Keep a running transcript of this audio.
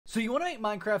So you want to make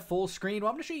Minecraft full screen? Well,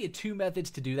 I'm going to show you two methods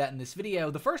to do that in this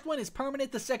video. The first one is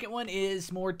permanent. The second one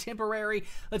is more temporary.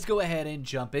 Let's go ahead and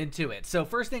jump into it. So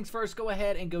first things first, go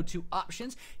ahead and go to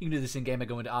options. You can do this in game by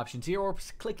going to options here or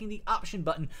clicking the option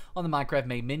button on the Minecraft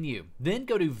main menu. Then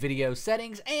go to video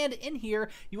settings, and in here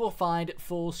you will find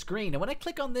full screen. And when I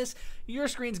click on this, your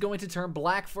screen's going to turn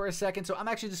black for a second. So I'm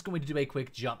actually just going to do a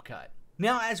quick jump cut.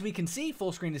 Now, as we can see,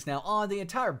 full screen is now on. The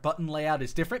entire button layout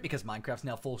is different because Minecraft's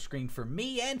now full screen for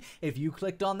me, and if you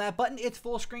clicked on that button, it's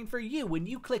full screen for you. When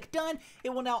you click done,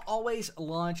 it will now always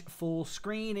launch full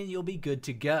screen and you'll be good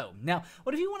to go. Now,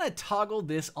 what if you want to toggle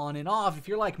this on and off? If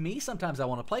you're like me, sometimes I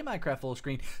want to play Minecraft full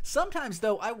screen. Sometimes,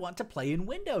 though, I want to play in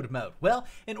windowed mode. Well,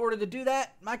 in order to do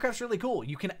that, Minecraft's really cool.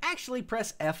 You can actually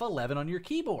press F11 on your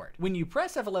keyboard. When you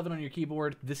press F11 on your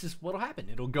keyboard, this is what'll happen.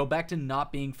 It'll go back to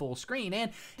not being full screen,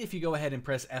 and if you go ahead and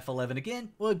press F11 again,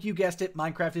 well, you guessed it,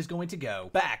 Minecraft is going to go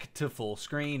back to full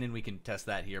screen, and we can test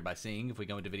that here by seeing if we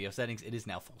go into video settings, it is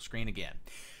now full screen again.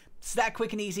 It's that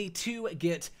quick and easy to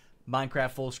get Minecraft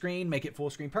full screen, make it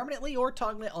full screen permanently, or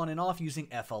toggle it on and off using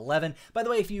F11. By the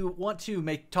way, if you want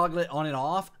to toggle it on and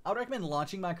off, I would recommend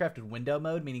launching Minecraft in window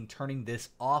mode, meaning turning this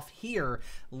off here,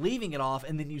 leaving it off,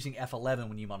 and then using F11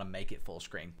 when you want to make it full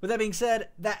screen. With that being said,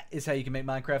 that is how you can make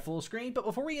Minecraft full screen. But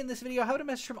before we end this video, I have a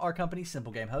message from our company,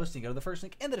 SimpleGameHosting. Go to the first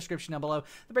link in the description down below,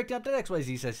 the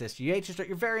breakdown.xyz/SGH, to start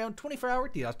your very own 24-hour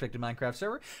DDoS-protected Minecraft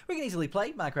server where you can easily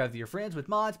play Minecraft with your friends with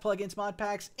mods, plugins, mod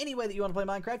packs, any way that you want to play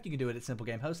Minecraft. You can do it at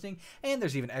SimpleGameHosting. And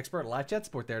there's even expert live chat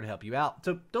support there to help you out.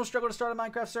 So don't struggle to start a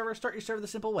Minecraft server. Start your server the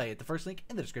simple way at the first link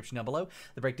in the description down below,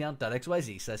 the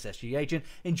breakdown.xyz/SGH, and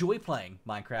enjoy playing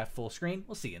Minecraft full screen.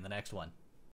 We'll see you in the next one.